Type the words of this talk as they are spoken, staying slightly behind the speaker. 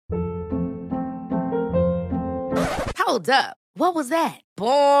Hold up. What was that?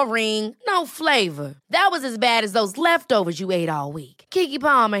 Boring. No flavor. That was as bad as those leftovers you ate all week. Keke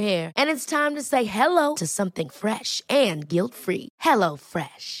Palmer here. And it's time to say hello to something fresh and guilt-free. Hello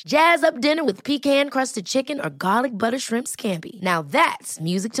Fresh. Jazz up dinner with pecan-crusted chicken or garlic butter shrimp scampi. Now that's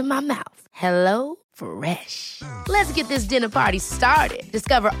music to my mouth. Hello Fresh. Let's get this dinner party started.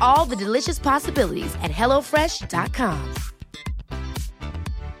 Discover all the delicious possibilities at hellofresh.com.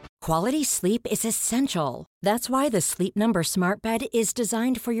 Quality sleep is essential. That's why the Sleep Number Smart Bed is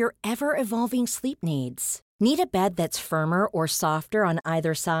designed for your ever-evolving sleep needs. Need a bed that's firmer or softer on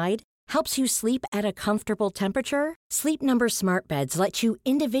either side? Helps you sleep at a comfortable temperature? Sleep Number Smart Beds let you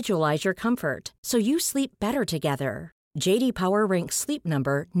individualize your comfort, so you sleep better together. J.D. Power ranks Sleep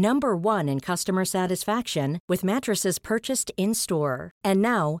Number number 1 in customer satisfaction with mattresses purchased in-store. And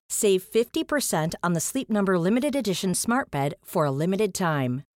now, save 50% on the Sleep Number Limited Edition Smart Bed for a limited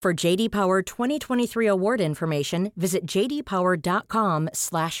time. For J.D. Power 2023 award information, visit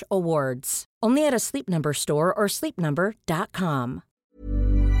jdpower.com/awards. Only at a Sleep Number store or sleepnumber.com.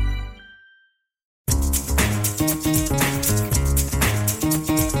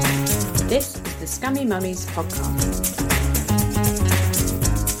 This is the Scummy Mummies podcast.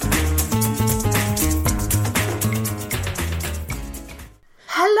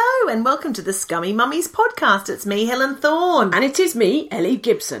 Hello and welcome to the Scummy Mummies podcast. It's me, Helen Thorne. And it is me, Ellie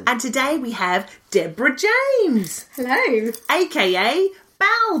Gibson. And today we have Deborah James. Hello. AKA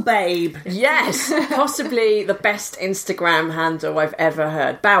Bowel Babe. Yes, possibly the best Instagram handle I've ever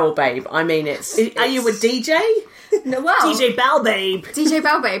heard. Bowel Babe. I mean, it's... Are you a DJ? No, well, DJ Bowel Babe. DJ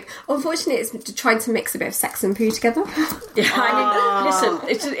Bowel Babe. Unfortunately, it's trying to mix a bit of sex and poo together. Yeah, I mean,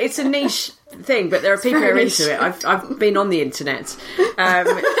 listen, it's a niche thing, but there are people who are into it. I've been on the internet.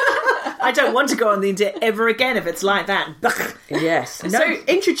 I don't want to go on the internet ever again if it's like that. Yes. No. So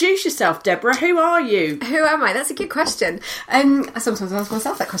introduce yourself, Deborah. Who are you? Who am I? That's a good question. I sometimes ask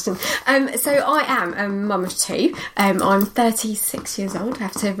myself that question. So I am a mum of two. I'm 36 years old. I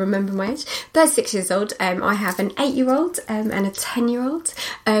have to remember my age. 36 years old. I have an 8-year-old and a 10-year-old.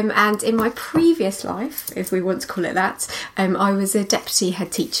 And in my previous life, if we want to call it that, I was a deputy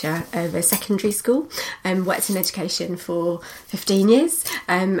head teacher of a secondary school. Worked in education for 15 years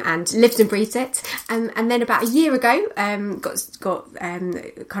and lived and breathed it. And then about a year ago, got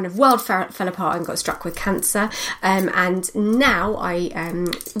kind of world fell apart and got struck with cancer. And now I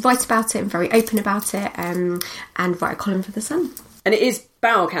write about it and very open about it and write a column for The Sun. And it is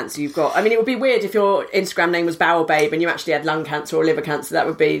bowel cancer you've got. I mean, it would be weird if your Instagram name was Bowel Babe and you actually had lung cancer or liver cancer. That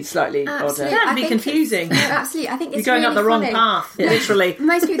would be slightly odder. That'd be confusing. No, absolutely. I think it's You're going really up the wrong funny. path, literally.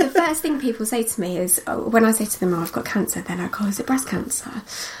 Most people, the first thing people say to me is, when I say to them, I've got cancer, they're like, is it breast cancer?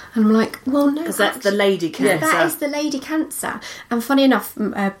 And I'm like, well, no. Because that's the lady cancer. That is the lady cancer. And funny enough,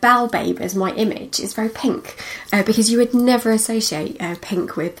 Bowel Babe as my image is very pink because you would never associate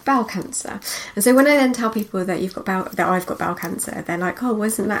pink with bowel cancer. And so when I then tell people that I've got bowel cancer, they're like,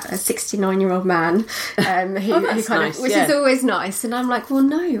 wasn't that a 69-year-old man who kind nice, of, which is always nice. And I'm like, well,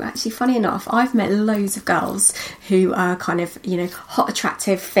 no, actually, funny enough, I've met loads of girls who are kind of, hot,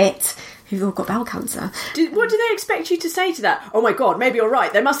 attractive, fit, who've all got bowel cancer. What do they expect you to say to that? Oh my God, maybe you're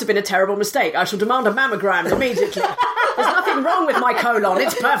right. There must have been a terrible mistake. I shall demand a mammogram immediately. There's nothing wrong with my colon.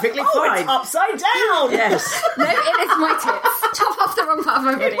 It's perfectly fine. It's upside down. Yes. No, it is my tits. Chop off the wrong part of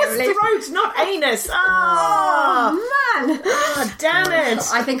my body. It was throat, not anus. Oh, man. Oh, damn it.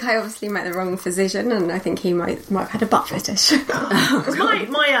 I think I obviously met the wrong physician, and I think he might have had a butt fetish.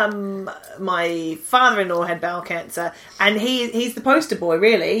 My father-in-law had bowel cancer, and he's the poster boy,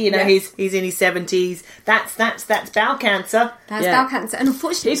 really. He's in his 70s. That's bowel cancer. That's bowel cancer, and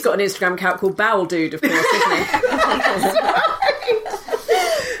unfortunately, he's got an Instagram account called Bowel Dude, of course, isn't he?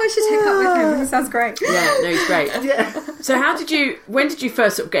 I should hook up with him. That sounds great. Yeah, no, he's great. Yeah. So when did you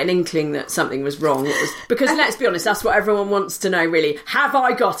first sort of get an inkling that something was wrong? Because let's be honest, that's what everyone wants to know, really. Have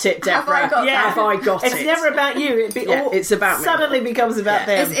I got it, Deborah? Have I got it? It's never about you. It's about me. Suddenly becomes about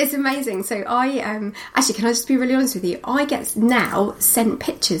them. It's amazing. So I actually, can I just be really honest with you? I get now sent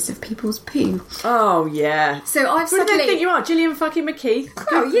pictures of people's poo. Oh yeah. So I've suddenly... What do they think you are, Gillian fucking McKee?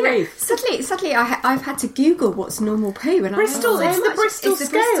 Well, suddenly I've had to Google what's normal poo, and Bristol. It's the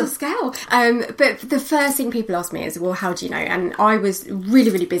Bristol scale. But the first thing people ask me is, well, how do you know? And I was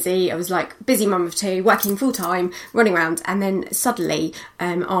really, really busy. I was like busy mum of two, working full time, running around, and then suddenly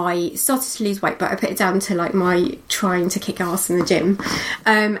I started to lose weight, but I put it down to like my trying to kick ass in the gym.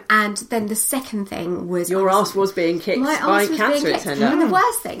 And then the second thing was your ass was being kicked by cancer. It turned out. And the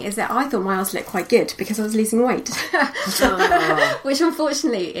worst thing is that I thought my ass looked quite good because I was losing weight, which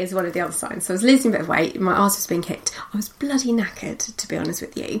unfortunately is one of the other signs. So I was losing a bit of weight. My ass was being kicked. I was bloody knackered, to be honest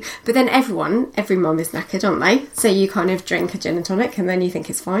with you. But then every mum is knackered, aren't they? So you kind of drink a gin and tonic, and then you think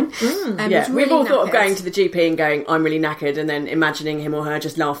it's fine. We've all thought of going to the GP and going, I'm really knackered, and then imagining him or her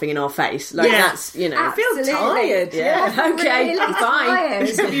just laughing in our face. Like, that's, you know. I feel tired. Yeah. Okay, really fine.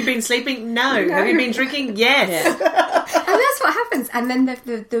 Have you been sleeping? No. Have you been drinking? Yes. And that's what happens. And then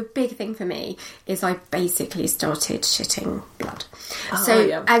the big thing for me is I basically started shitting blood.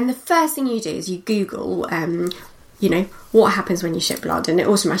 And the first thing you do is you Google, what happens when you shit blood, and it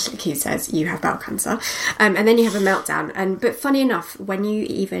automatically says you have bowel cancer, and then you have a meltdown. But funny enough, when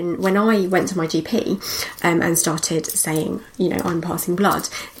I went to my GP and started saying, I'm passing blood,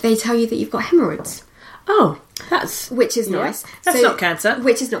 they tell you that you've got hemorrhoids. Oh, which is nice. That's not cancer.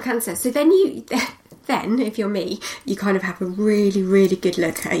 Which is not cancer. So then if you're me, you kind of have a really, really good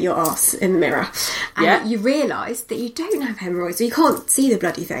look at your arse in the mirror, and you realise that you don't have hemorrhoids, or you can't see the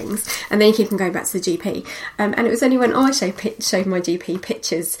bloody things, and then you keep on going back to the GP. And it was only when I showed my GP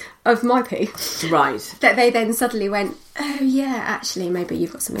pictures of my poo, right, that they then suddenly went, oh yeah, actually maybe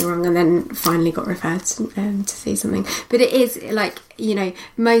you've got something wrong, and then finally got referred to see something. But it is like,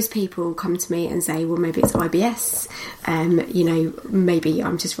 most people come to me and say, well, maybe it's IBS, maybe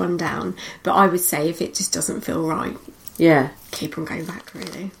I'm just run down. But I would say if it just doesn't feel right, keep on going back,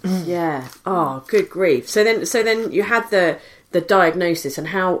 really. Yeah. Oh, good grief. So then you had the diagnosis, and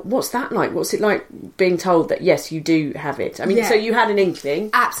what's that like? What's it like being told that yes, you do have it? I mean, so you had an inkling.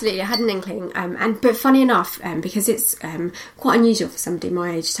 Absolutely, I had an inkling, but funny enough, because it's quite unusual for somebody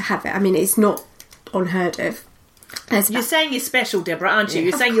my age to have it. I mean, it's not unheard of. You're saying you're special, Deborah, aren't you?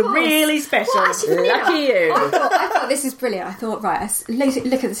 You're saying you're really special. Well, actually, lucky you. I thought this is brilliant. I thought, right,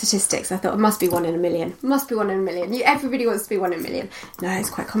 look at the statistics. I thought it must be 1 in a million. Everybody wants to be 1 in a million. No, it's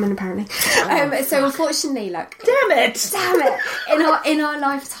quite common apparently. So unfortunately, damn it! In our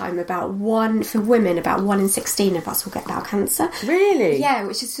lifetime, about 1 in 16 of us will get bowel cancer. Really? Yeah,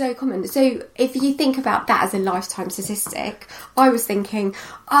 which is so common. So if you think about that as a lifetime statistic, I was thinking,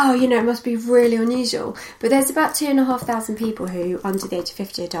 it must be really unusual. But there's about 2,500 people who, under the age of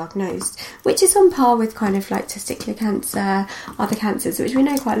 50, are diagnosed, which is on par with kind of like testicular cancer, other cancers, which we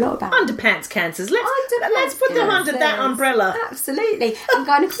know quite a lot about. Underpants cancers. Let's put them under that umbrella. Absolutely. And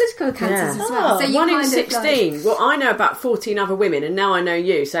gynecological cancers as well. So 1 in 16. Well, I know about 14 other women, and now I know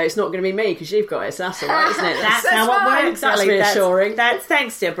you, so it's not going to be me because you've got it, so that's all right, isn't it? That's how it works. That's reassuring.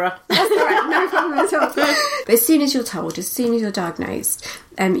 Thanks, Deborah. That's all right, no problem at all. But as soon as you're diagnosed,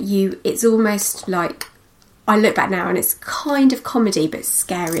 it's almost like, I look back now and it's kind of comedy but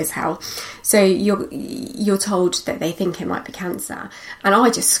scary as hell. So you're told that they think it might be cancer, and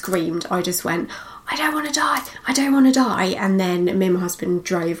I just screamed. I just went, I don't want to die. And then me and my husband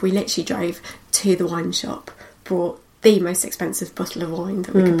we literally drove to the wine shop, brought the most expensive bottle of wine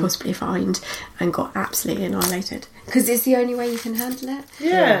that we could possibly find, and got absolutely annihilated, because it's the only way you can handle it,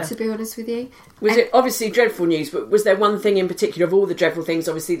 to be honest with you. Was it obviously dreadful news, but was there one thing in particular of all the dreadful things?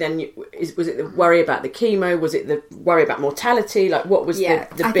 Obviously, then was it the worry about the chemo? Was it the worry about mortality? Like, what was the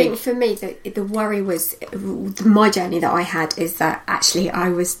big? I think for me, the worry was my journey that I had is that actually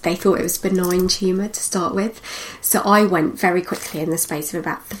they thought it was a benign tumour to start with, so I went very quickly in the space of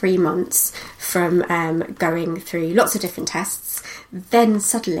about 3 months from going through lots of different tests, then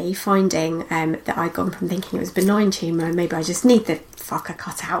suddenly finding that I'd gone from thinking it was a benign tumour and maybe I just need the fucker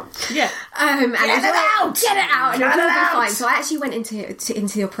cut out. Yeah. Get it out, and it'll be fine. So I actually went into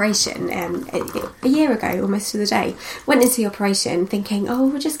the operation a year ago, almost to the day. Went into the operation thinking,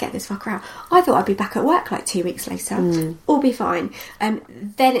 we'll just get this fucker out. I thought I'd be back at work like 2 weeks later, all be fine.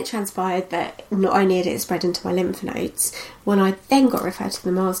 Then it transpired that not only had it spread into my lymph nodes, when I then got referred to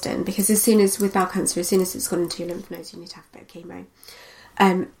the Marsden, because with bowel cancer, as soon as it's gone into your lymph nodes, you need to have a bit of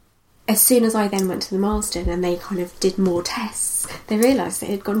chemo. As soon as I then went to the Marsden and they kind of did more tests, they realised that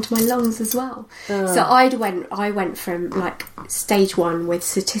it had gone to my lungs as well. So I went from like stage 1 with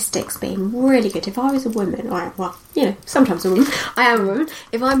statistics being really good. If I was a woman, sometimes a woman, I am a woman.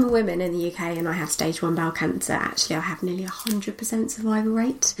 If I'm a woman in the UK and I have stage 1 bowel cancer, actually I have nearly 100% survival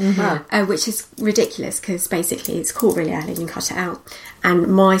rate, which is ridiculous because basically it's caught really early and you cut it out.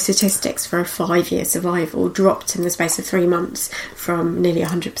 And my statistics for a 5-year survival dropped in the space of 3 months from nearly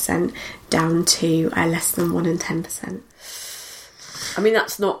 100% down to less than 1 in 10%. I mean,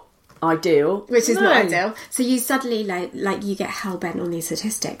 that's not ideal. Which is not ideal. So you suddenly, like you get hell-bent on these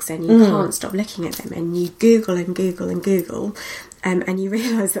statistics and you can't stop looking at them, and you Google and Google and Google, and you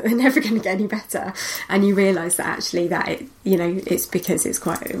realise that they're never going to get any better, and you realise that actually it's because it's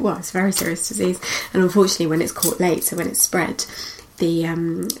it's a very serious disease, and unfortunately when it's caught late, so when it's spread,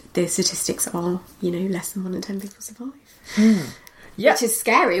 the statistics are, less than 1 in 10 people survive. which is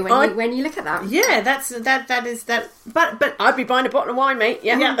scary when you look at that. Yeah, that is. But I'd be buying a bottle of wine, mate.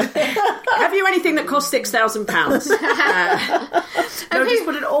 Yeah. Have you anything that costs £6,000? No, just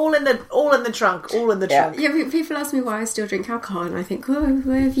put it all in the trunk. All in the trunk. Yeah, people ask me why I still drink alcohol, and I think, well,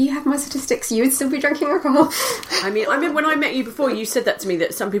 if you have my statistics, you would still be drinking alcohol. I mean, when I met you before, you said that to me,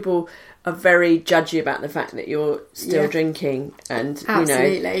 that some people are very judgy about the fact that you're still drinking, and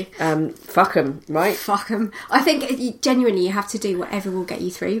absolutely, fuck them, right? Fuck them. I think genuinely you have to do whatever will get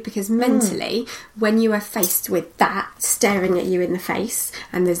you through, because mentally, when you are faced with that staring at you in the face,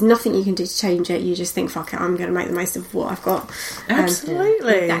 and there's nothing you can do to change it, you just think, fuck it, I'm going to make the most of what I've got.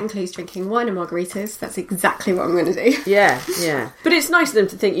 Absolutely. That includes drinking wine and margaritas. That's exactly what I'm going to do. Yeah. But it's nice of them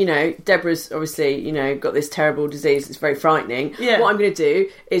to think, Deborah's obviously, got this terrible disease. It's very frightening. Yeah. What I'm going to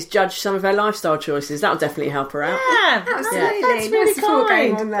do is judge some of her lifestyle choices. That'll definitely help her out. Yeah, absolutely. That's really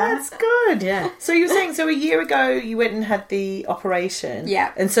kind. That's good. Yeah. So you were saying, a year ago you went and had the operation.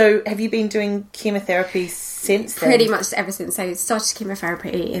 Yeah. And so have you been doing chemotherapy since then? Pretty much ever since. So I started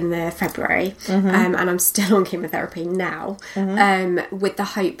chemotherapy in the February, and I'm still on chemotherapy now, with the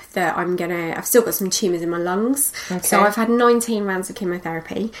hope that I've still got some tumours in my lungs. Okay. So I've had 19 rounds of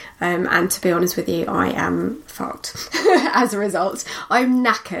chemotherapy, and to be honest with you, I am fucked as a result. I'm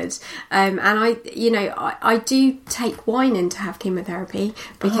knackered, and I do take wine in to have chemotherapy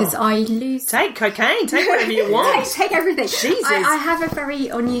because I lose... Take cocaine, take whatever you want. take everything. Jesus. I have a very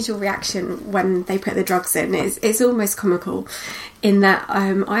unusual reaction when they put the drugs in. It's almost comical in that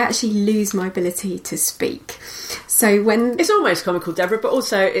I actually lose my ability to speak. So when... It's almost comical, Deborah, but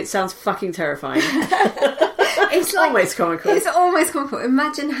also it sounds fucking terrifying. It's almost comical. It's almost comical.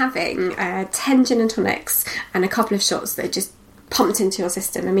 Imagine having 10 gin and tonics and a couple of shots that are just pumped into your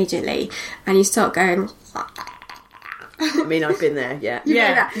system immediately, and you start going... I mean, I've been there, yeah.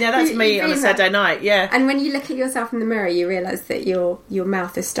 Yeah, that's me on a Saturday night, yeah. And when you look at yourself in the mirror, you realise that your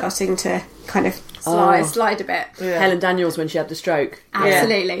mouth is starting to kind of slide a bit. Yeah. Helen Daniels when she had the stroke.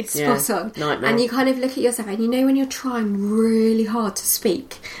 Absolutely, spot on. Nightmare. And you kind of look at yourself, and when you're trying really hard to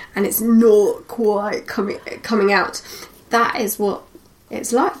speak, and it's not quite coming out, that is what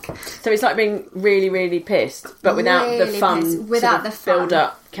it's like. So it's like being really, really pissed, but without really the fun, pissed. Without the fun. build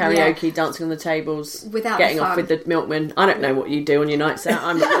up karaoke, dancing on the tables, without getting the off with the milkman. I don't know what you do on your nights out.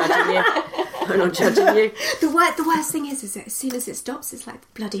 I'm not judging you. I'm not judging you. The worst thing is that as soon as it stops, it's like the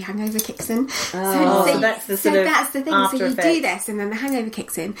bloody hangover kicks in. So that's the thing. So you do this, and then the hangover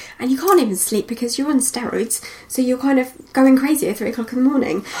kicks in, and you can't even sleep because you're on steroids. So you're kind of going crazy at 3 o'clock in the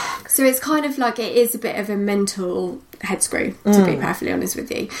morning. So it's kind of like it is a bit of a mental head screw, to be perfectly honest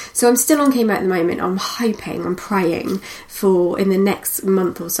with you. So I'm still on chemo at the moment. I'm praying for in the next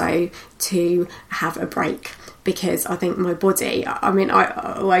month or so to have a break, because I think my body,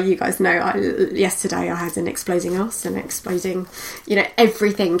 you guys know, yesterday I had an exploding arse and exploding,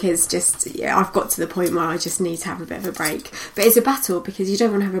 everything is just, I've got to the point where I just need to have a bit of a break. But it's a battle, because you don't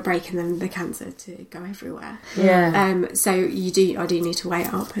want to have a break and then the cancer to go everywhere. Yeah. So I do need to weigh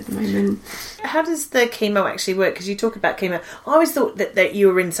it up at the moment. How does the chemo actually work? Because you talk about chemo. I always thought that you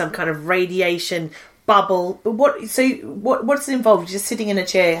were in some kind of radiation bubble. What's involved? You're just sitting in a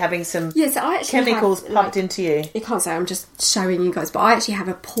chair having some chemicals pumped into you. You can't say, I'm just showing you guys, but I actually have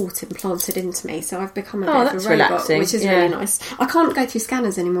a port implanted into me, so I've become a bit of a robot, relaxing. Which is really nice. I can't go through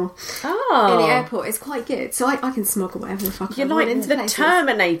scanners anymore. In the airport, it's quite good, so I can smuggle whatever the fuck I want into the places.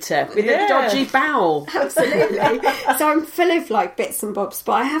 Terminator with a dodgy bowel. Absolutely. So I'm full of bits and bobs,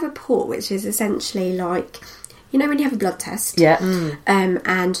 but I have a port which is essentially like, when you have a blood test,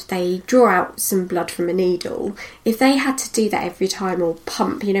 and they draw out some blood from a needle, if they had to do that every time, or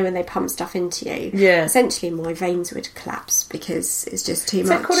pump, when they pump stuff into you, essentially my veins would collapse because it's just too much. Is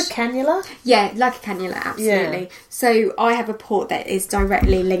that called a cannula? Yeah, like a cannula, absolutely. Yeah. So I have a port that is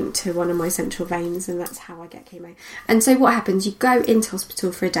directly linked to one of my central veins, and that's how I get chemo. And so what happens, you go into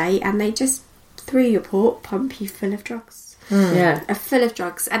hospital for a day, and they just, through your port, pump you full of drugs. Full of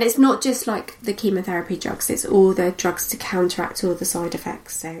drugs, and it's not just like the chemotherapy drugs, it's all the drugs to counteract all the side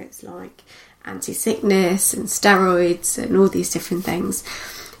effects. So it's like anti-sickness and steroids and all these different things.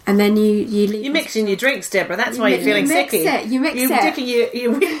 And then you're mixing your drinks, Deborah. That's why you're feeling sicky. You're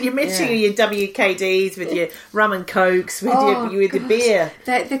mixing your WKDs with your rum and cokes with the beer.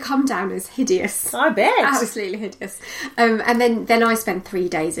 The come down is hideous. I bet, absolutely hideous. And then I spend 3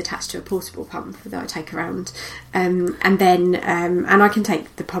 days attached to a portable pump that I take around, and I can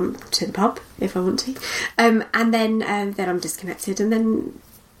take the pump to the pub if I want to, and then I'm disconnected, and then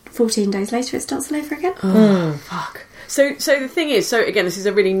 14 days later it starts all over again. Oh fuck. So the thing is, so again, this is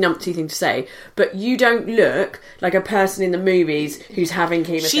a really numpty thing to say, but you don't look like a person in the movies who's having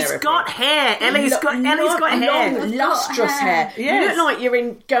chemotherapy. She's got hair. Ellie's got hair. Long, lustrous hair. Yes. You look like you're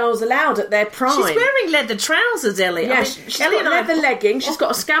in Girls Aloud at their prime. She's wearing leather trousers, Ellie. Yeah, she's got leather leggings. She's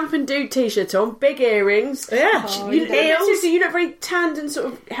got a Scamp and Dude t-shirt on, big earrings. Yeah. You look very tanned and sort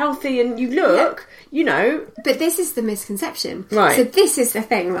of healthy, and you look... You know. But this is the misconception. Right. So this is the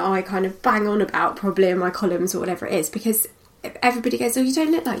thing that I kind of bang on about probably in my columns or whatever it is, because everybody goes, oh, you don't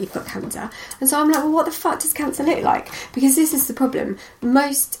look like you've got cancer. And so I'm like, well, what the fuck does cancer look like? Because this is the problem.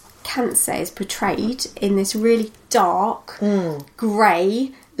 Most cancer is portrayed in this really dark,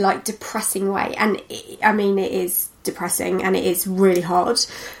 grey, like depressing way. And it is depressing and it is really hard.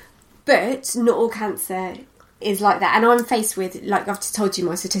 But not all cancer is like that, and I'm faced with, like, I've just told you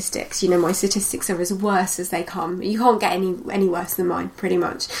my statistics. You know, my statistics are as worse as they come. You can't get any worse than mine, pretty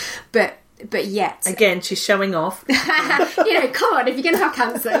much. But yet, again, she's showing off. You know, come on, if you're gonna have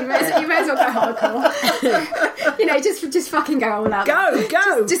cancer, you may as well go hardcore. You know, just fucking go all out.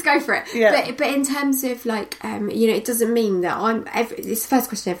 Go, just go for it. Yeah. But in terms of like, you know, it doesn't mean that it's the first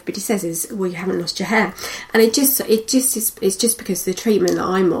question everybody says is, well, you haven't lost your hair, and it's just because the treatment that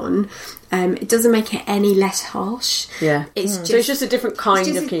I'm on. It doesn't make it any less harsh. Yeah. So it's just a different kind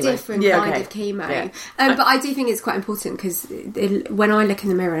of chemo. Different kind of chemo. Yeah. But I do think it's quite important because when I look in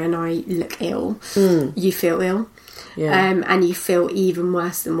the mirror and I look ill, you feel ill. Yeah. And you feel even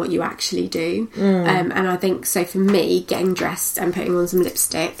worse than what you actually do. And I think, so for me, getting dressed and putting on some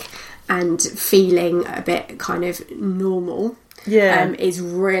lipstick and feeling a bit kind of normal is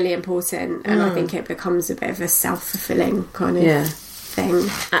really important. And I think it becomes a bit of a self-fulfilling kind of... thing.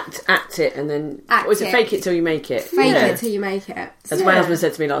 Act it, and then was it fake it till you make it? Fake it till you make it. As my husband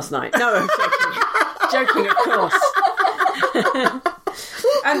said to me last night. No, I'm joking. Joking, of course.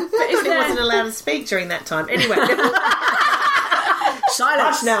 But if he wasn't allowed to speak during that time, anyway.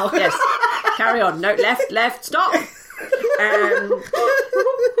 Silence now. Yes. Carry on. No, left. Stop.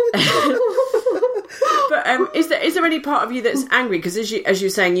 But is there any part of you that's angry? Because as you're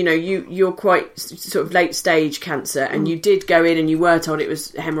saying, you know, you're quite sort of late stage cancer, and you did go in and you were told it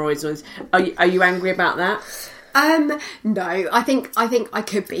was hemorrhoids. Are you angry about that? No, I think I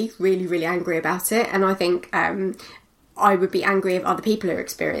could be really, really angry about it, and I think I would be angry if other people are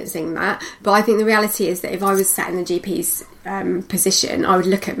experiencing that. But I think the reality is that if I was sat in the GP's position, I would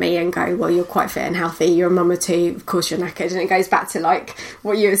look at me and go, well, you're quite fit and healthy, you're a mum of two, of course you're knackered. And it goes back to like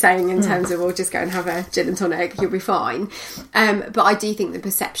what you were saying in terms of, well, just go and have a gin and tonic, you'll be fine. But I do think the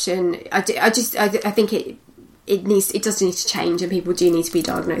perception, I think it does need to change, and people do need to be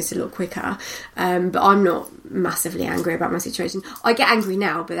diagnosed a lot quicker. But I'm not massively angry about my situation. I get angry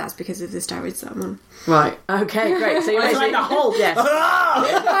now, but that's because of the steroids that I'm on. Right. Okay, great. So you're like the whole. Yes.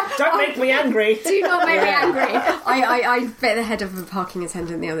 Don't make me angry. Do not make me angry. I bit the head off of a parking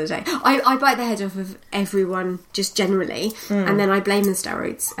attendant the other day. I bite the head off of everyone just generally, and then I blame the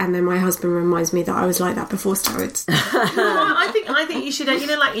steroids, and then my husband reminds me that I was like that before steroids. I think you should have, you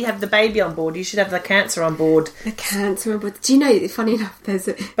know, like you have the baby on board, you should have the cancer on board. The cancer on board. Do you know, funny enough, there's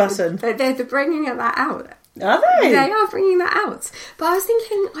a button. They're bringing that out. Are they? They are bringing that out. But I was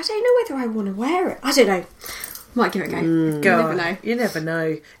thinking, I don't know whether I want to wear it. I don't know. Might give it a go. You never know. You never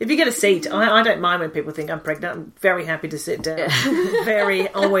know. If you get a seat, I don't mind when people think I'm pregnant. I'm very happy to sit down.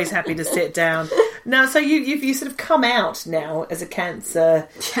 Always happy to sit down. Now, so you sort of come out now as a cancer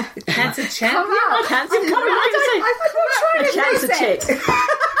champion? Come out. A cancer chick.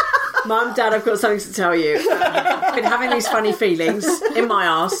 Mum, Dad, I've got something to tell you. I've been having these funny feelings in my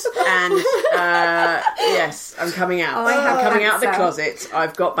arse, and yes, I'm coming out. I'm coming out of the closet.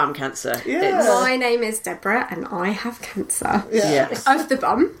 I've got bum cancer. Yeah. My name is Deborah, and I have cancer. Yes. Of the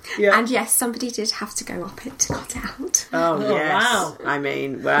bum. Yeah. And yes, somebody did have to go up it to cut it out. Oh, yes. Wow. I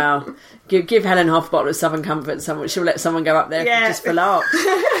mean, well, give Helen half a bottle of Southern Comfort. She'll let someone go up there just for larks.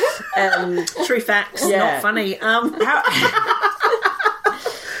 True facts, not funny.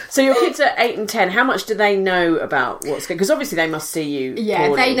 So your kids are 8 and 10. How much do they know about what's going? Because obviously they must see you. Yeah,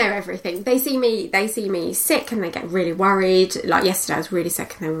 poorly. they know everything. They see me sick, and they get really worried. Like yesterday, I was really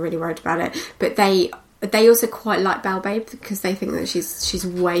sick, and they were really worried about it. But they also quite like Bowel Babe because they think that she's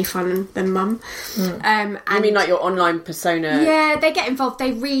way fun than Mum. And you mean like your online persona? Yeah, they get involved.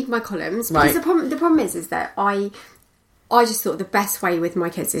 They read my columns. Because the problem is that I just thought the best way with my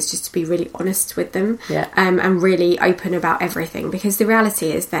kids is just to be really honest with them, and really open about everything. Because the reality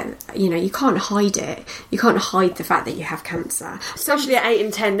is that, you know, you can't hide it. You can't hide the fact that you have cancer. Especially at 8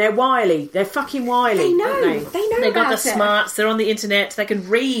 and 10, they're wily. They're fucking wily. They know. Aren't they? They know. They've got about the it. smarts. They're on the internet. They can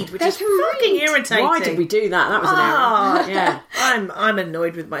read, which is fucking irritating. Why did we do that? That was an error. Yeah, I'm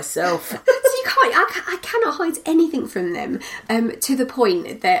annoyed with myself. So you can't I cannot hide anything from them, to the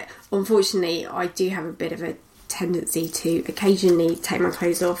point that, unfortunately, I do have a bit of a tendency to occasionally take my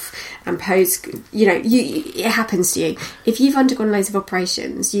clothes off and pose. It happens to you. If you've undergone loads of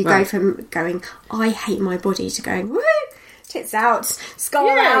operations, you go from going, I hate my body, to going, woo, tits out, skull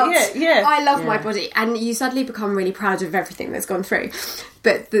out. I love my body, and you suddenly become really proud of everything that's gone through.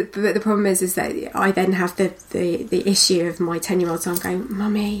 But the problem is that I then have the issue of my 10-year-old son going,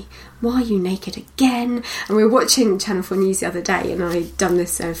 Mummy, why are you naked again? And we were watching Channel 4 News the other day, and I'd done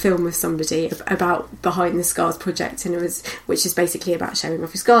this film with somebody about Behind the Scars project, which is basically about showing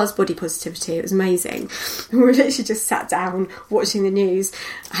off your scars, body positivity. It was amazing. And we literally just sat down watching the news,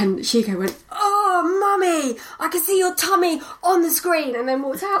 and Hugo went, oh, Mummy, I can see your tummy on the screen, and then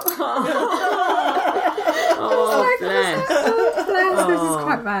walked out. Bless. This is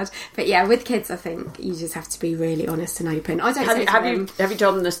quite bad. But yeah, with kids, I think you just have to be really honest and open. I don't have you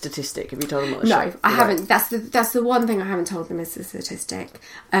told them the statistic? Have you told them what? No, I haven't. That's the one thing I haven't told them is the statistic.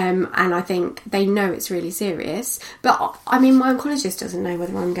 And I think they know it's really serious. But I mean, my oncologist doesn't know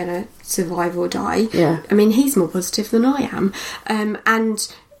whether I'm going to survive or die. Yeah. I mean, he's more positive than I am.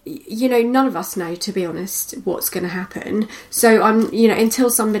 And none of us know, to be honest, what's going to happen. So I'm, until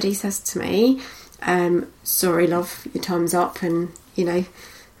somebody says to me, sorry, love, your time's up, and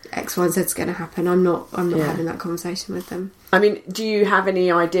X, Y, and Z's going to happen, I'm not having that conversation with them. I mean, do you have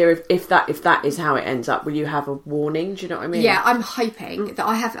any idea if that is how it ends up? Will you have a warning? Do you know what I mean? Yeah, I'm hoping that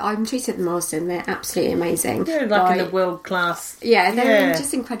I'm treated at the Marsden. They're absolutely amazing. They're in the world class. Yeah, they're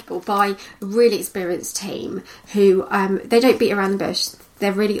just incredible, by a really experienced team who they don't beat around the bush.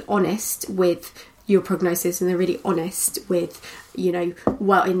 They're really honest with your prognosis, and they're really honest with,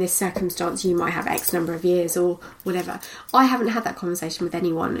 well, in this circumstance you might have X number of years or whatever. I haven't had that conversation with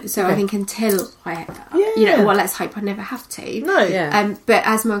anyone, so I think until well, let's hope I never have to. No, yeah. But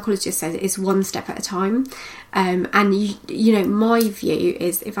as my oncologist says, it's one step at a time. And my view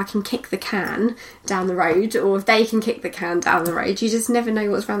is, if I can kick the can down the road, or if they can kick the can down the road, you just never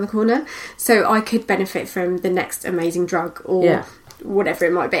know what's around the corner. So I could benefit from the next amazing drug, or whatever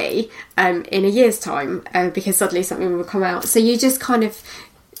it might be, in a year's time, because suddenly something will come out. So you just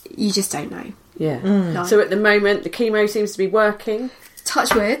don't know. Yeah. So at the moment, the chemo seems to be working.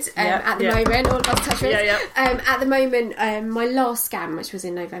 Touch wood, at the moment, all of us touch wood. At the moment, my last scan, which was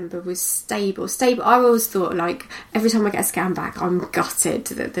in November, was stable. I always thought, every time I get a scan back, I'm gutted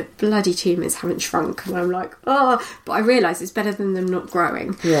that the bloody tumours haven't shrunk, and I'm like, oh, but I realise it's better than them not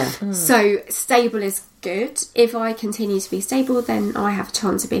growing. Yeah. So stable is good. If I continue to be stable, then I have a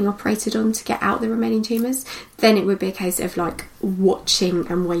chance of being operated on to get out the remaining tumours. Then it would be a case of watching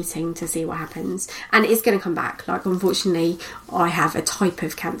and waiting to see what happens, and it's going to come back. Unfortunately, I have a type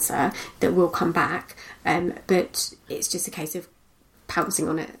of cancer that will come back, but it's just a case of pouncing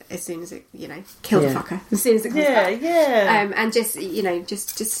on it as soon as it, kill the fucker as soon as it comes back. And just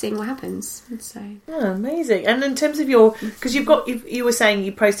seeing what happens. So amazing. And in terms of because you were saying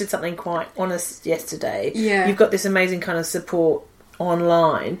you posted something quite honest yesterday. Yeah, you've got this amazing kind of support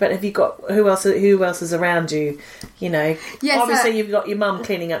online, but have you got who else is around you? Obviously you've got your mum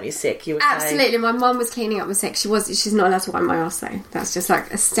cleaning up your sick. You were absolutely saying. My mum was cleaning up my sick. She's not allowed to wipe my arse though. That's just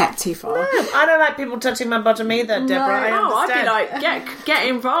a step too far. No, I don't like people touching my bottom either, Deborah. No. I'd be like, get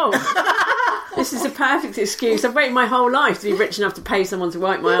involved. This is a perfect excuse. I've waited my whole life to be rich enough to pay someone to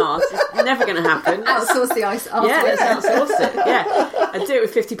wipe my arse. It's never going to happen. Outsource the ice. Let's outsource it. Yeah, I'd do it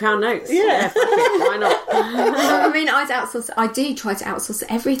with £50 notes. Yeah, fuck it. Why not? I mean, I do try to outsource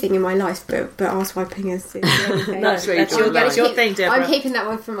everything in my life, but arse wiping is the only thing. That's your thing, Deborah. I'm keeping that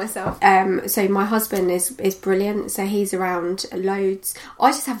one for myself. So my husband is brilliant. So he's around loads.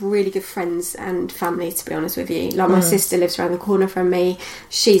 I just have really good friends and family, to be honest with you. My sister lives around the corner from me.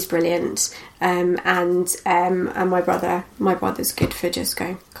 She's brilliant. And my brother's good for just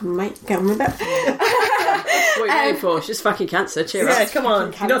going, come on mate, get on with it. What are you waiting for? It's just fucking cancer, cheer up. Yeah, come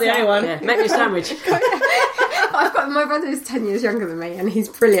on, you're not the only one. Yeah, make me a sandwich. My brother is 10 years younger than me, and he's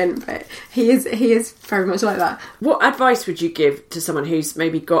brilliant, but he is very much like that. What advice would you give to someone who's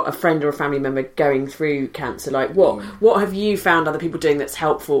maybe got a friend or a family member going through cancer? What have you found other people doing that's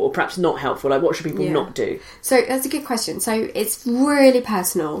helpful, or perhaps not helpful? What should people not do? So that's a good question. So it's really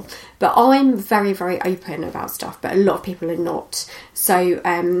personal, but I'm very, very open about stuff, but a lot of people are not. So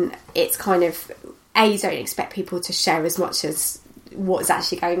it's kind of, you don't expect people to share as much as what's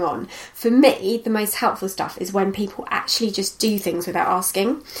actually going on. For me, the most helpful stuff is when people actually just do things without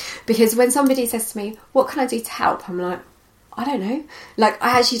asking. Because when somebody says to me, what can I do to help? I'm like, I don't know.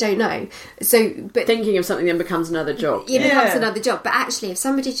 I actually don't know. So, but thinking of something then becomes another job. It becomes another job. But actually, if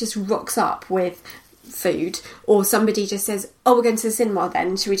somebody just rocks up with food, or somebody just says, oh, we're going to the cinema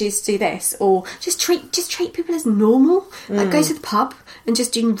then, should we just do this? Or just treat people as normal. Like, go to the pub and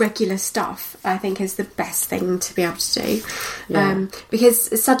just doing regular stuff, I think, is the best thing to be able to do. Yeah.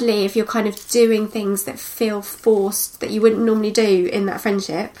 Because suddenly, if you're kind of doing things that feel forced, that you wouldn't normally do in that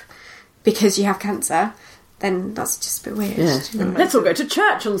friendship because you have cancer, then that's just a bit weird. Yeah. Let's all go to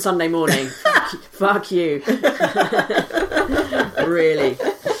church on Sunday morning. Fuck you. Really.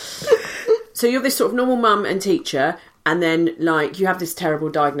 So you're this sort of normal mum and teacher, and then, like, you have this terrible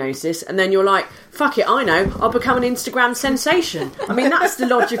diagnosis, and then you're like, fuck it, I know, I'll become an Instagram sensation. I mean, that's the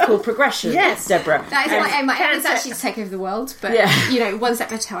logical progression. Yes, Deborah. That is my aim. My aim is actually to take over the world, but, you know, one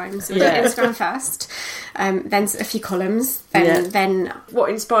step at a time. So we'll do Instagram first, then a few columns, and then...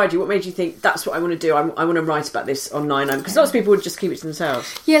 What inspired you? What made you think, that's what I want to do? I want to write about this online? Because lots of people would just keep it to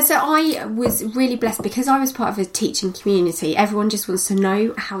themselves. Yeah, so I was really blessed because I was part of a teaching community. Everyone just wants to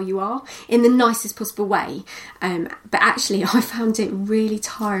know how you are in the nicest possible way. But actually, I found it really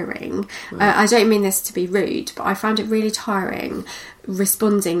tiring. I don't mean this to be rude, but I found it really tiring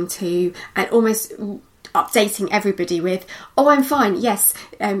responding to and almost updating everybody with, oh, I'm fine, yes,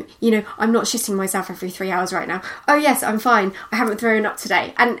 you know, I'm not shitting myself every 3 hours right now. Oh yes, I'm fine, I haven't thrown up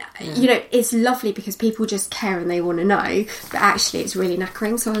today. And you know, it's lovely because people just care and they want to know, but actually it's really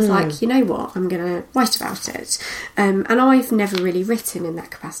knackering. So I was like, you know what, I'm gonna write about it. And I've never really written in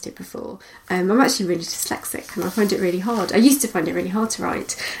that capacity before. I'm actually really dyslexic and I find it really hard. I used to find it really hard to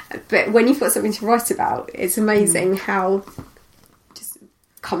write, but when you've got something to write about, it's amazing how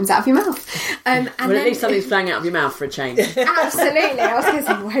comes out of your mouth. And well, at least something's flying out of your mouth for a change. Absolutely. I was going to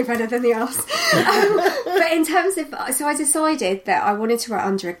say way better than the arse. But in terms of... So I decided that I wanted to write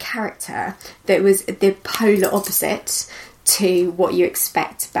under a character that was the polar opposite to what you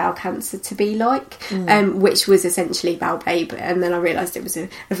expect bowel cancer to be like, which was essentially Bowel Babe. And then I realised it was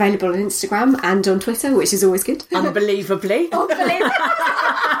available on Instagram and on Twitter, which is always good. Unbelievably.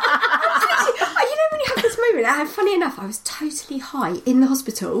 And funny enough, I was totally high in the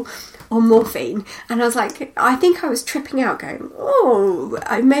hospital on morphine, and I was like, I think I was tripping out, going, "Oh,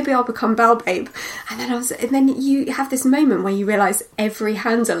 maybe I'll become Bowel Babe." And then you have this moment where you realise every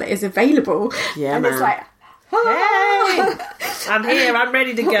handle is available, and it's like, hey, I'm here, I'm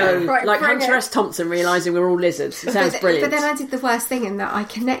ready to go. Right, like Hunter S. Thompson realising we're all lizards. It sounds brilliant. But then I did the worst thing in that I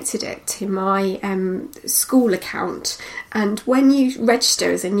connected it to my school account. And when you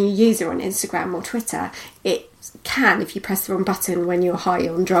register as a new user on Instagram or Twitter, it can, if you press the wrong button when you're high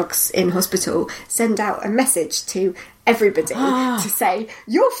on drugs in hospital, send out a message to everybody to say,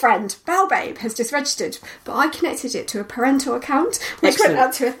 your friend Bowel Babe has just registered. But I connected it to a parental account, which went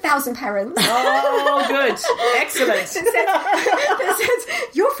out to 1,000 parents. Oh, good. Excellent. That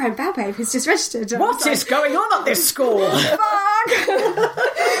says, your friend Bowel Babe has just registered. What is going on at this school? Fuck!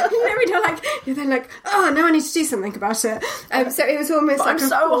 You're then like, oh, now I need to do something about it. So it was almost I'm so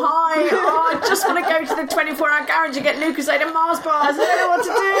high. Oh, I just want to go to the 24-hour garage and get Lucozade and Mars bars. I don't know what to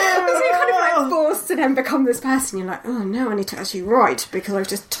do. So you're kind of like forced to then become this person. You're like, oh, now I need to actually write because I've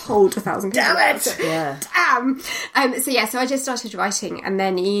just told 1,000 people. Damn it! Yeah. Damn! So I just started writing, and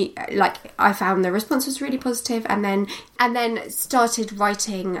then I found the response was really positive, and then started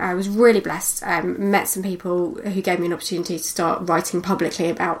writing. I was really blessed. Met some people who gave me an opportunity to start writing publicly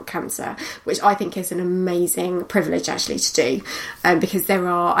about cancer, which I think is an amazing privilege actually to do, because there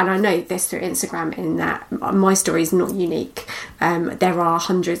are, and I know this through Instagram, in that my story is not unique. There are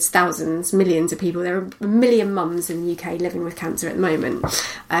hundreds, thousands, millions of people. There are a million mums in the UK living with cancer at the moment,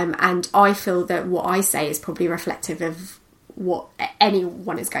 and I feel that what I say is probably reflective of what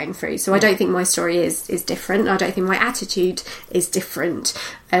anyone is going through. So I don't think my story is different. I don't think my attitude is different.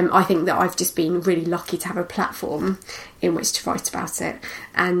 I think that I've just been really lucky to have a platform in which to write about it,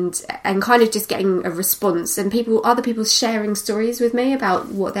 and kind of just getting a response, and other people sharing stories with me about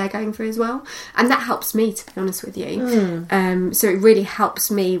what they're going through as well, and that helps me, to be honest with you. So it really helps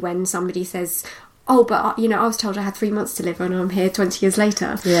me when somebody says, oh, but you know, I was told I had 3 months to live and I'm here 20 years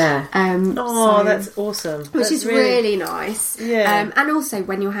later. Yeah. That's awesome. Which is really nice. Yeah. And also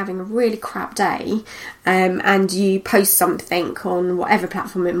when you're having a really crap day, and you post something on whatever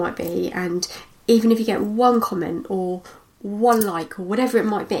platform it might be, and even if you get one comment or one like or whatever it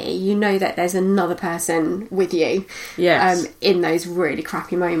might be, you know that there's another person with you. Yes. In those really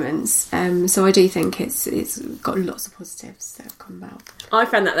crappy moments. So I do think it's got lots of positives that have come about. I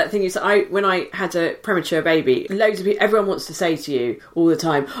found that thing is, when I had a premature baby, loads of people, everyone wants to say to you all the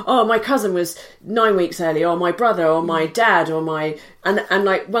time, oh, my cousin was 9 weeks early, or my brother, or my dad, or my... And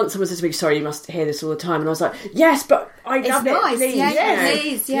like, once someone said to me, sorry, you must hear this all the time. And I was like, yes, but I love it, nice. please. Yeah,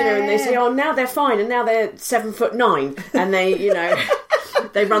 please. Yeah. You know, and they say, oh, now they're fine, and now they're 7'9", and they, you know...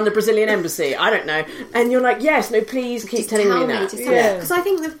 They run the Brazilian embassy. I don't know. And you're like, yes, no, please keep telling me that. Because I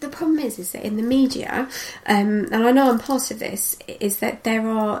think the problem is that in the media, and I know I'm part of this, is that there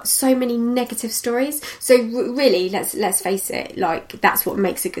are so many negative stories. So really, let's face it, like that's what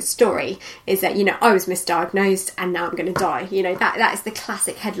makes a good story, is that, you know, I was misdiagnosed and now I'm going to die. You know, that is the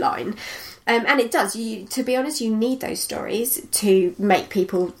classic headline. And it does. To be honest, you need those stories to make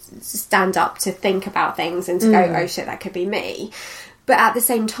people stand up, to think about things and to go, oh shit, that could be me. But at the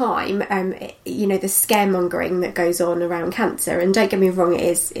same time, you know, the scaremongering that goes on around cancer, and don't get me wrong,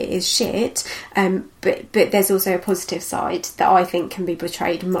 it is shit. But there's also a positive side that I think can be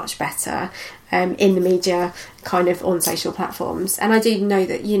portrayed much better in the media, kind of on social platforms. And I do know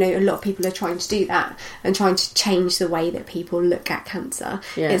that, you know, a lot of people are trying to do that and trying to change the way that people look at cancer.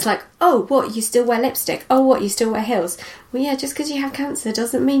 Yeah. It's like, oh, what, you still wear lipstick? Oh, what, you still wear heels? Well, yeah, just because you have cancer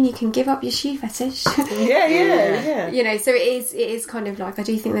doesn't mean you can give up your shoe fetish. Yeah. You know, so it is kind of like, I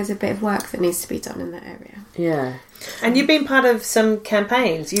do think there's a bit of work that needs to be done in that area. Yeah. And you've been part of some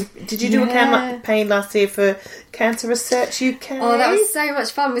campaigns. Did you do a campaign last year for Cancer Research UK? Oh, that was so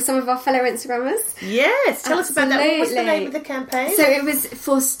much fun with some of our fellow Instagrammers. Yes, tell us about that. What was the name of the campaign? So it was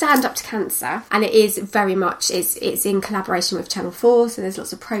for Stand Up to Cancer, and it is very much, it's in collaboration with Channel 4, so there's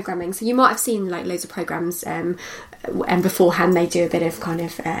lots of programming. So you might have seen like loads of programmes, and beforehand they do a bit of kind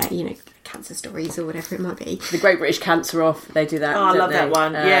of, you know, cancer stories or whatever it might be. The Great British Cancer Off, they do that. Oh, I love that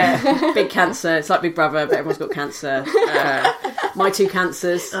one. Yeah. Big cancer. It's like Big Brother, but everyone's got cancer. My Two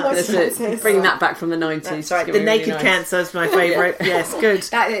Cancers. Bringing that back from the 90s. That's right. The Naked Cancer is my favourite. Yes, good.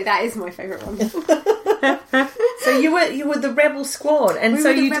 That is my favourite one. So you were the Rebel Squad, and so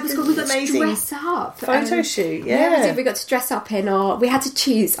you did this amazing dress up photo shoot. Yeah, we got to dress up in we had to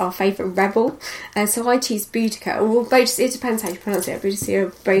choose our favourite rebel, so I choose Boudica, or Boudica. It depends how you pronounce it. Boudica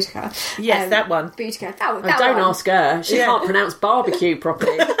or Boudica. Yes, that one. Boudica. Don't ask her. She can't pronounce barbecue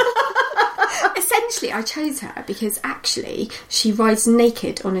properly. Essentially, I chose her because actually she rides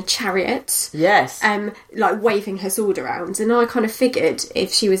naked on a chariot. Yes. Like waving her sword around, and I kind of figured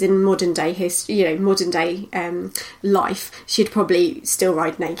if she was in modern day life, she'd probably still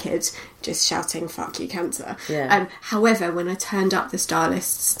ride naked, just shouting "fuck you, cancer." Yeah. However, when I turned up, the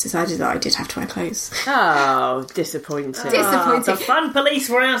stylists decided that I did have to wear clothes. Oh, disappointing. The fun police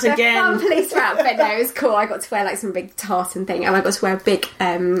were out again. The fun police were out, but no, it was cool. I got to wear like some big tartan thing, and I got to wear a big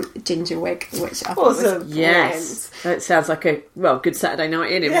ginger wig, which I thought was brilliant. Yes. That sounds like a good Saturday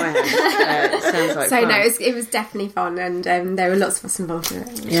night in my head. It sounds like fun. No, it was definitely fun, and there were lots of us involved in it,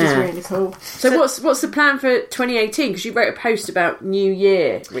 which was really cool. So what's the plan for 2018? Because you wrote a post about New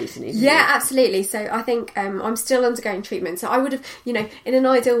Year recently. Yeah, absolutely. So I think I'm still undergoing treatment. So I would have, you know, in an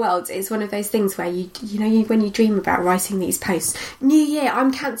ideal world, it's one of those things where you when you dream about writing these posts, New Year,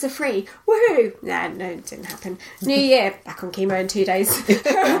 I'm cancer free, woohoo! No, it didn't happen. New Year, back on chemo in 2 days.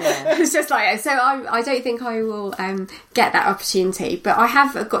 It's just like, so I don't think I will get that opportunity, but I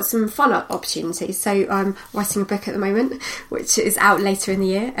have got some fun opportunities. So I'm writing a book at the moment, which is out later in the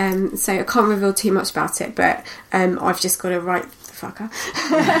year. So I can't reveal too much about it, but I've just got to write. Fucker.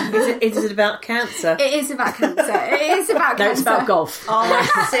 Is it about cancer? It is about cancer. It is about cancer. No, it's about golf.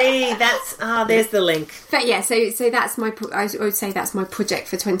 Oh, see, there's the link. But yeah, so that's I would say that's my project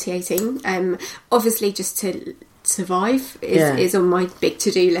for 2018. Obviously, just to survive is on my big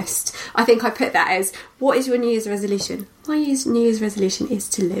to-do list. I think I put that as, what is your New Year's resolution? My New Year's resolution is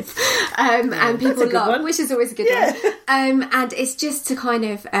to live. And people love, which is always a good one. And it's just to kind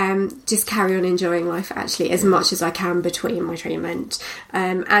of just carry on enjoying life, actually, as much as I can between my treatment.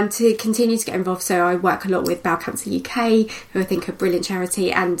 And to continue to get involved. So I work a lot with Bowel Cancer UK, who I think are a brilliant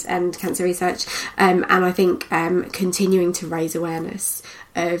charity, and Cancer Research. And I think continuing to raise awareness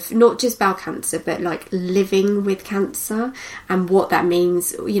of not just bowel cancer, but like living with cancer and what that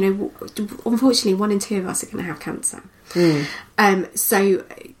means. You know, unfortunately, 1 in 2 of us are going to have cancer. So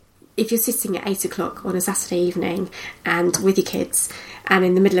if you're sitting at 8 o'clock on a Saturday evening and with your kids, and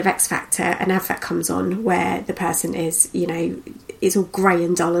in the middle of X Factor, an advert comes on where the person is, you know, it's all grey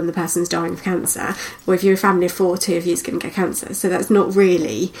and dull and the person's dying of cancer, or if you're a family of 4, 2 of you is going to get cancer. So that's not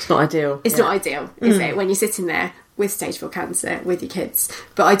really... It's not ideal. It's not ideal, is it? When you're sitting there with stage 4 cancer with your kids.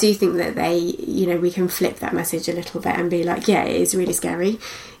 But I do think that we can flip that message a little bit and be like, yeah, it is really scary.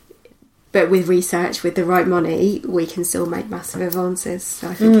 But with research, with the right money, we can still make massive advances. So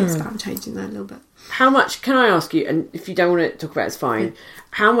I think it's about changing that a little bit. How much, can I ask you, and if you don't want to talk about it, it's fine,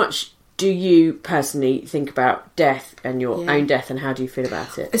 how much do you personally think about death and your own death, and how do you feel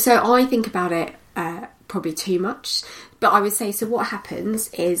about it? So I think about it probably too much. But I would say, so what happens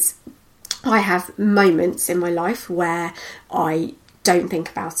is I have moments in my life where I don't think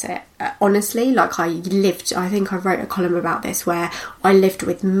about it. Honestly, like I think I wrote a column about this where I lived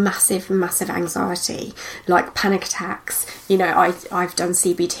with massive anxiety, like panic attacks. You know, I've done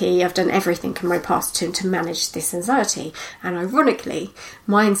CBT, I've done everything in my past to manage this anxiety. And ironically,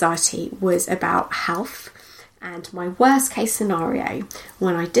 my anxiety was about health. And my worst case scenario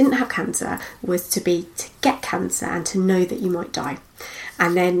when I didn't have cancer was to get cancer and to know that you might die.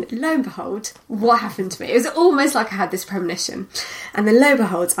 And then, lo and behold, what happened to me? It was almost like I had this premonition. And then, lo and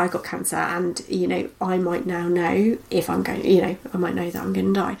behold, I got cancer. And, you know, I might now know if I'm going, you know, I might know that I'm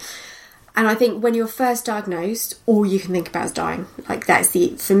going to die. And I think when you're first diagnosed, all you can think about is dying. Like,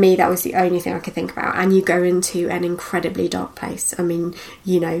 for me, that was the only thing I could think about. And you go into an incredibly dark place. I mean,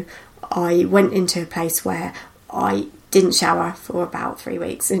 you know, I went into a place where I didn't shower for about 3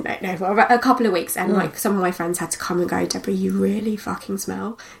 weeks, for about a couple of weeks, and like some of my friends had to come and go, Deborah, you really fucking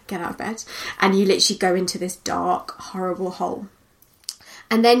smell, get out of bed. And you literally go into this dark, horrible hole.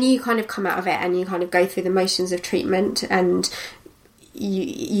 And then you kind of come out of it and you kind of go through the motions of treatment, and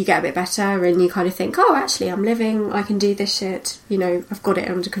you get a bit better, and you kind of think, oh, actually I'm living, I can do this shit, you know, I've got it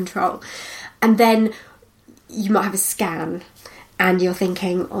under control. And then you might have a scan, and you're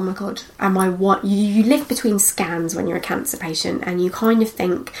thinking, oh my God, am I what? You live between scans when you're a cancer patient, and you kind of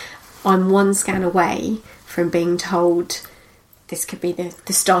think, I'm one scan away from being told this could be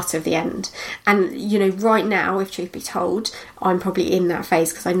the start of the end. And, you know, right now, if truth be told, I'm probably in that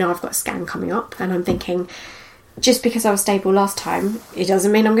phase because I know I've got a scan coming up, and I'm thinking, just because I was stable last time, it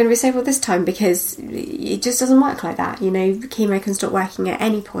doesn't mean I'm going to be stable this time, because it just doesn't work like that. You know, chemo can stop working at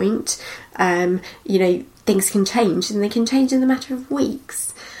any point. You know, things can change, and they can change in the matter of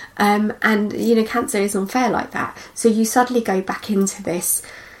weeks. And, you know, cancer is unfair like that. So you suddenly go back into this,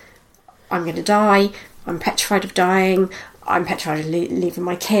 I'm going to die, I'm petrified of dying, I'm petrified of leaving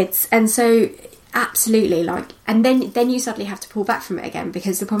my kids. And so, absolutely, like, and then you suddenly have to pull back from it again,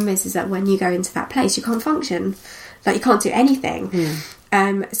 because the problem is that when you go into that place, you can't function. Like, you can't do anything.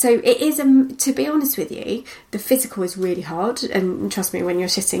 So it is, to be honest with you, the physical is really hard, and trust me, when you're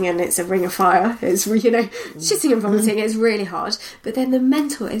shitting and it's a ring of fire, it's, you know, shitting and vomiting is really hard. But then the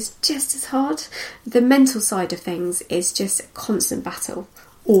mental is just as hard. The mental side of things is just a constant battle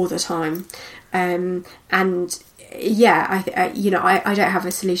all the time. And yeah, I don't have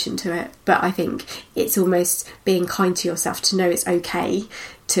a solution to it, but I think it's almost being kind to yourself to know it's okay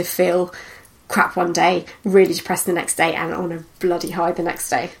to feel crap one day, really depressed the next day, and on a bloody high the next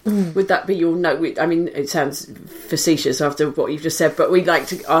day. Would that be your note? I mean, it sounds facetious after what you've just said, but we'd like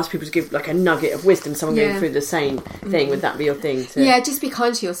to ask people to give like a nugget of wisdom, someone going through the same thing. Would that be your thing? Yeah, just be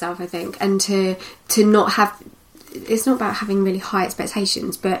kind to yourself, I think, and to not have, it's not about having really high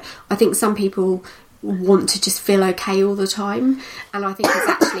expectations, but I think some people want to just feel okay all the time, and I think it's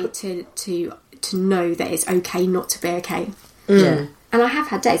actually to know that it's okay not to be okay. Yeah. And I have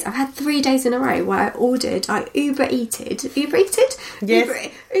had days. I've had 3 days in a row where I Uber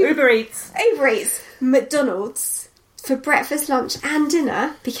Eats McDonald's for breakfast, lunch and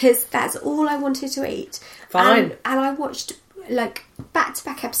dinner, because that's all I wanted to eat. Fine. And I watched like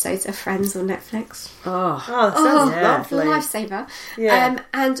back-to-back episodes of Friends on Netflix. Oh, that sounds lovely. Lifesaver. Yeah.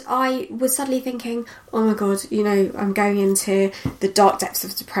 And I was suddenly thinking, oh my God, you know, I'm going into the dark depths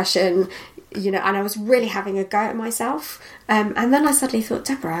of depression, you know, and I was really having a go at myself. And then I suddenly thought,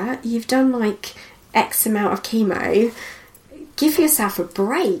 Deborah, you've done like X amount of chemo. Give yourself a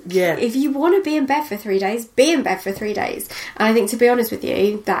break. Yeah. If you want to be in bed for 3 days, be in bed for 3 days. And I think, to be honest with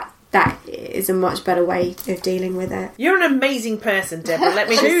you, that is a much better way of dealing with it. You're an amazing person, Deborah. Let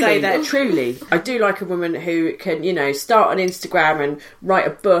me just say that. Truly. I do like a woman who can, you know, start on Instagram and write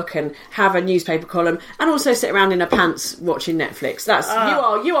a book and have a newspaper column, and also sit around in her pants watching Netflix. That's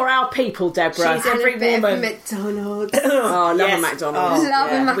you are our people, Deborah. She's every woman. McDonald's. I love a McDonald's. Love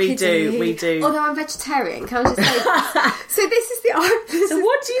a McDonald's. We do. Although I'm vegetarian, can I just say that? So this is the irony. So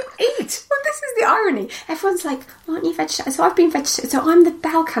what do you eat? Well, this is the irony. Everyone's like, aren't you vegetarian? So I've been vegetarian. So I'm the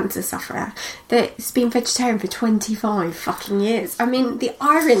bowel cancer sufferer that's been vegetarian for 25 fucking years. I mean, the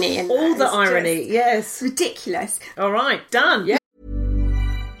irony in all the irony, yes, ridiculous. All right, done. Yeah.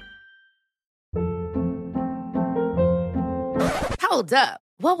 Hold up.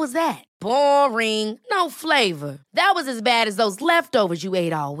 What was that? Boring. No flavor. That was as bad as those leftovers you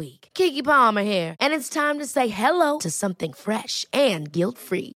ate all week. Keke Palmer here, and it's time to say hello to something fresh and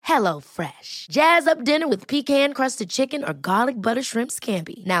guilt-free. Hello Fresh. Jazz up dinner with pecan-crusted chicken or garlic butter shrimp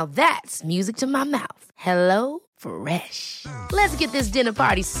scampi. Now that's music to my mouth. Hello Fresh. Let's get this dinner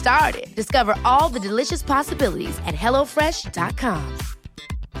party started. Discover all the delicious possibilities at hellofresh.com.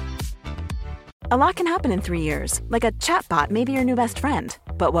 A lot can happen in 3 years, like a chatbot may be your new best friend.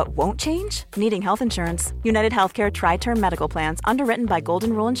 But what won't change? Needing health insurance. United Healthcare Tri-Term Medical Plans, underwritten by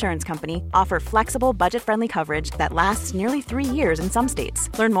Golden Rule Insurance Company, offer flexible, budget-friendly coverage that lasts nearly 3 years in some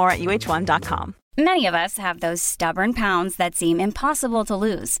states. Learn more at uh1.com. Many of us have those stubborn pounds that seem impossible to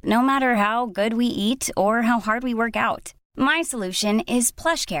lose, no matter how good we eat or how hard we work out. My solution is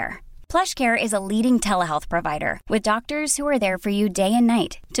PlushCare. PlushCare is a leading telehealth provider with doctors who are there for you day and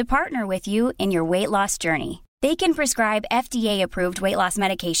night to partner with you in your weight loss journey. They can prescribe FDA-approved weight loss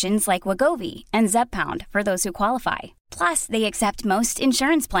medications like Wegovy and Zepbound for those who qualify. Plus, they accept most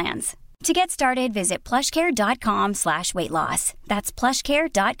insurance plans. To get started, visit plushcare.com/weightloss. That's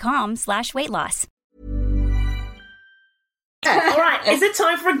plushcare.com/weightloss. All right, is it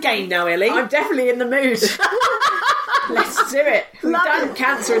time for a game now, Ellie? I'm definitely in the mood. Let's do it. We've done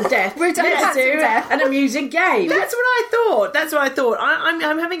cancer and death. We've done cancer and death. An amusing game. That's what I thought.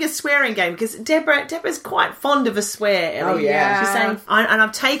 I'm having a swearing game because Deborah's quite fond of a swear, Ellie. Oh, yeah. She's saying, and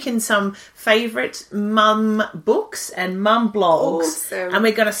I've taken some favourite mum books and mum blogs, awesome. and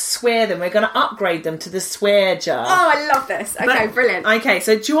we're going to swear them. We're going to upgrade them to the swear jar. Oh, I love this. Okay, brilliant. Okay,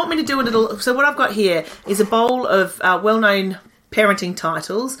 so do you want me to do a little... So what I've got here is a bowl of well-known parenting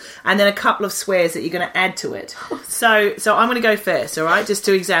titles and then a couple of swears that you're going to add to it. So I'm going to go first, all right? Just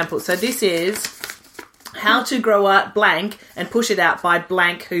 2 examples. So this is How to Grow Up Blank and Push It Out by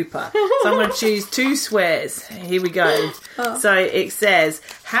Blank Hooper. So I'm going to choose 2 swears. Here we go. So it says,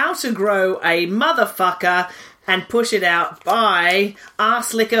 How to Grow a Motherfucker and Push It Out by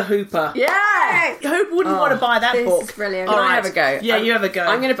Arslicker Hooper. Yeah! Who wouldn't want to buy that book? Is brilliant. Can I have a go? Yeah, you have a go.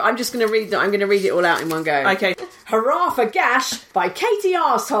 I'm just going to read I'm going to read it all out in one go. Okay. Hurrah for Gash by Katie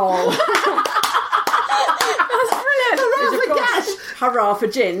Arsehole. That's brilliant. Hurrah for Gash. Hurrah for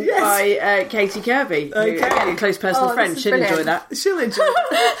Gin by Katie Kirby. Who, again, a close personal friend. She'll enjoy that. She'll enjoy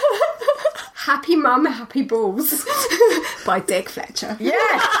it. Happy Mum, Happy Balls by Dick Fletcher.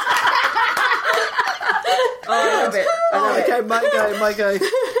 Yes! Oh, I love it. Okay, my go.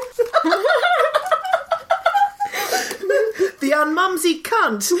 The Unmumsy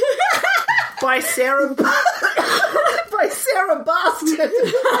Cunt by Sarah Bastard.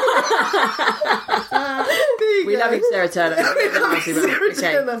 We love you, Sarah Turner.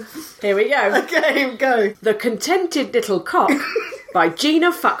 Okay. Here we go. Okay, go. The Contented Little Cock by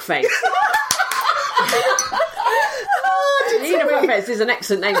Gina Fuckface. Gina Fuckface is an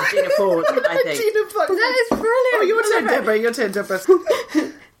excellent name for Gina Ford, I think. Gina Fuckface. That is brilliant. Oh, your turn, Deborah.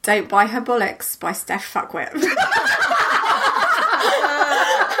 Don't Buy Her Bollocks by Steph Fuckwit.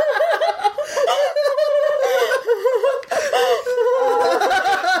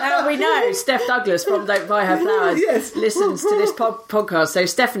 We know Steph Douglas from Don't Buy Her Flowers listens to this podcast. So,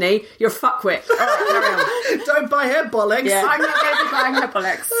 Stephanie, you're fuckwit. All right, carry on. Don't buy her bollocks. Yeah. I'm not going to be buying her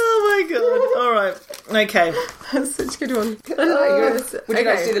bollocks. Oh my god. All right. Okay. That's such a good one. Would you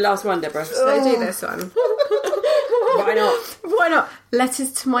guys do the last one, Deborah? Should I do this one? Why not? Why not?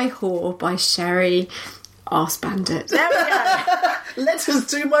 Letters to My Whore by Sherry Arse Bandit. There we go. Letters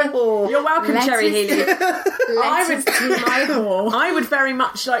to my whore. You're welcome, Cherry Healy. Letters to My Whore. I would very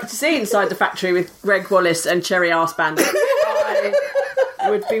much like to see Inside the Factory with Greg Wallace and Cherry Arse Bandit. I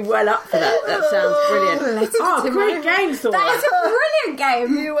would be well up for that. That sounds brilliant. Great game, Thor. That is a brilliant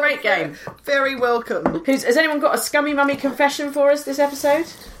game. Great game. Very welcome. Has anyone got a scummy mummy confession for us this episode?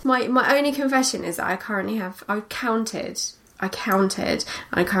 My only confession is that I currently have... I counted,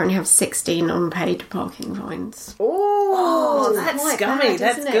 and I currently have 16 unpaid parking fines. Oh, that's scummy.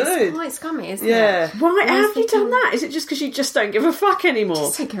 That's good. It's quite scummy, isn't it? Yeah. Why have you done that? Is it just because you just don't give a fuck anymore?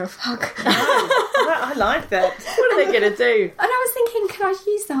 Just don't give a fuck. I like that. What are they going to do? And I was thinking, could I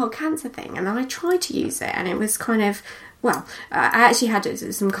use the whole cancer thing? And then I tried to use it, and it was kind of... Well, I actually had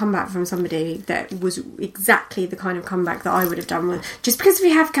some comeback from somebody that was exactly the kind of comeback that I would have done. With, just because if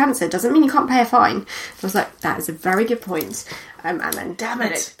you have cancer doesn't mean you can't pay a fine. I was like, that is a very good point. And then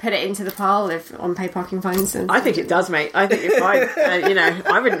put it into the pile of unpaid parking fines. And I think it does, mate. I think if I,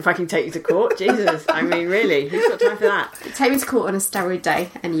 I wouldn't fucking take you to court. Jesus. I mean, really, who's got time for that? Take me to court on a steroid day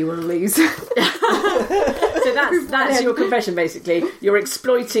and you will lose. So that's your confession, basically. You're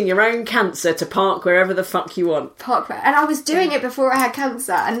exploiting your own cancer to park wherever the fuck you want. And I was doing it before I had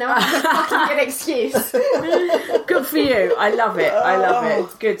cancer, and now I have a fucking good excuse. Good for you. I love it. I love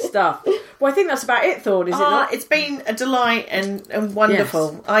it. Good stuff. Well, I think that's about it, Thorn, is it not? It's been a delight and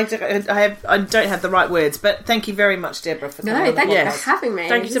wonderful. Yes. I don't have the right words, but thank you very much, Deborah, for thank you for having me.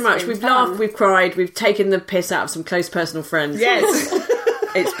 Thank you so much. We've laughed, we've cried, we've taken the piss out of some close personal friends. Yes.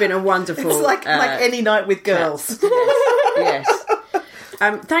 It's been a wonderful... It's like any night with girls. Yes.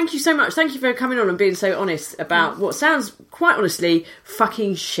 Thank you so much. Thank you for coming on and being so honest about what sounds, quite honestly,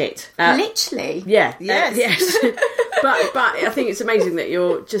 fucking shit. Literally. Yeah. Yes. Yes. But I think it's amazing that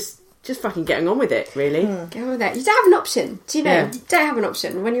you're just fucking getting on with it, really. Get on with it. You don't have an option. Do you know? Yeah. You don't have an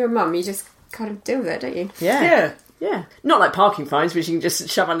option. When you're a mum, you just kind of deal with it, don't you? Yeah. Not like parking fines, which you can just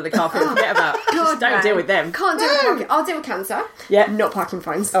shove under the carpet and forget about. God, don't deal with them. Can't deal with parking. I'll deal with cancer. Yeah. Not parking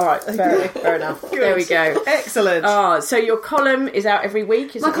fines. All right, fair enough. Good. There we go. Excellent. So your column is out every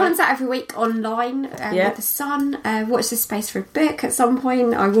week, My column's out every week online with The Sun. Watch this space for a book at some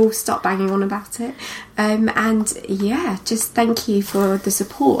point. I will start banging on about it. Just thank you for the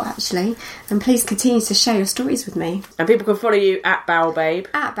support, actually. And please continue to share your stories with me. And people can follow you at Bowel Babe.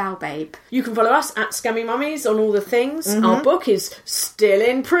 At Bowel Babe. You can follow us at Scummy Mummies on all the things. Our book is still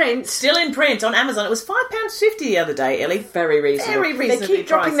in print. Still in print on Amazon. It was £5.50 the other day, Ellie. Very reasonable. They keep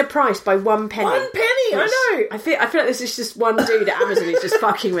dropping the price by 1 penny. 1 penny, I know. I feel like this is just one dude at Amazon who's just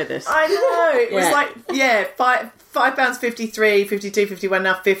fucking with us. I know. It was like, £5.53, 52, 51,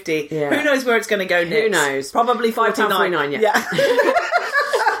 now 50. Yeah. Who knows where it's going to go next? Who knows? Probably £5.49, yeah.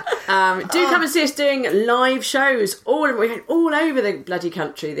 Do come and see us doing live shows all over the bloody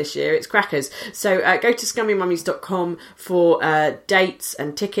country this year. It's crackers. So go to scummymummies.com for dates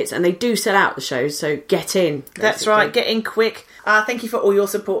and tickets, and they do sell out the shows, so get in. Basically. That's right, get in quick. Thank you for all your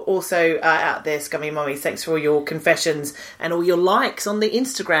support also out there, Scummy Mummies. Thanks for all your confessions and all your likes on the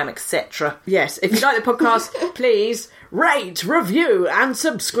Instagram, etc. Yes, if you like the podcast, please rate, review and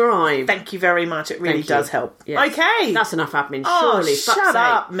subscribe. Thank you very much. It really does help. Yes. Okay. That's enough admin, surely. Shut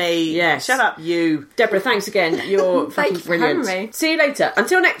up, me. Yes. Shut up, you. Deborah, thanks again. You're fucking brilliant. For having me. See you later.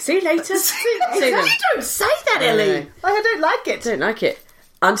 Until next... See you later. See you don't say that, Ellie. I don't like it. Don't like it.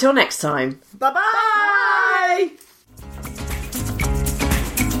 Until next time. Bye-bye. Bye.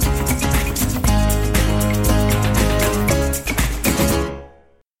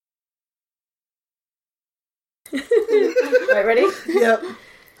 Right, ready? Yep.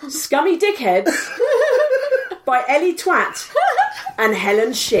 Scummy Dickheads by Ellie Twat and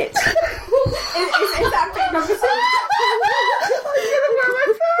Helen Shit. Is that big number 6?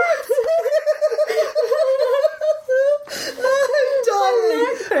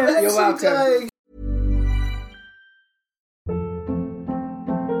 I'm dying. You're welcome.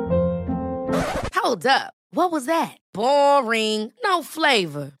 Hold up. What was that? Boring. No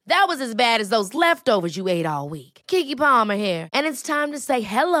flavor. That was as bad as those leftovers you ate all week. Keke Palmer here, and it's time to say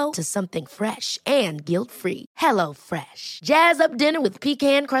hello to something fresh and guilt-free. Hello Fresh. Jazz up dinner with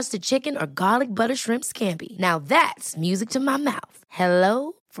pecan-crusted chicken or garlic butter shrimp scampi. Now that's music to my mouth.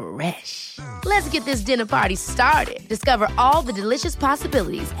 Hello Fresh. Let's get this dinner party started. Discover all the delicious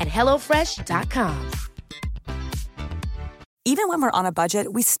possibilities at hellofresh.com. Even when we're on a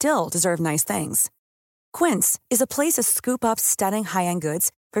budget, we still deserve nice things. Quince is a place to scoop up stunning high-end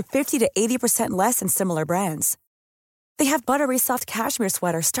goods for 50 to 80% less than similar brands. They have buttery soft cashmere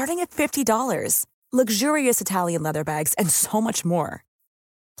sweaters starting at $50, luxurious Italian leather bags, and so much more.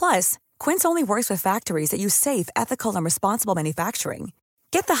 Plus, Quince only works with factories that use safe, ethical, and responsible manufacturing.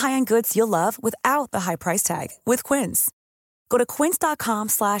 Get the high-end goods you'll love without the high price tag with Quince. Go to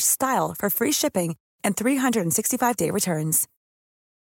quince.com/style for free shipping and 365-day returns.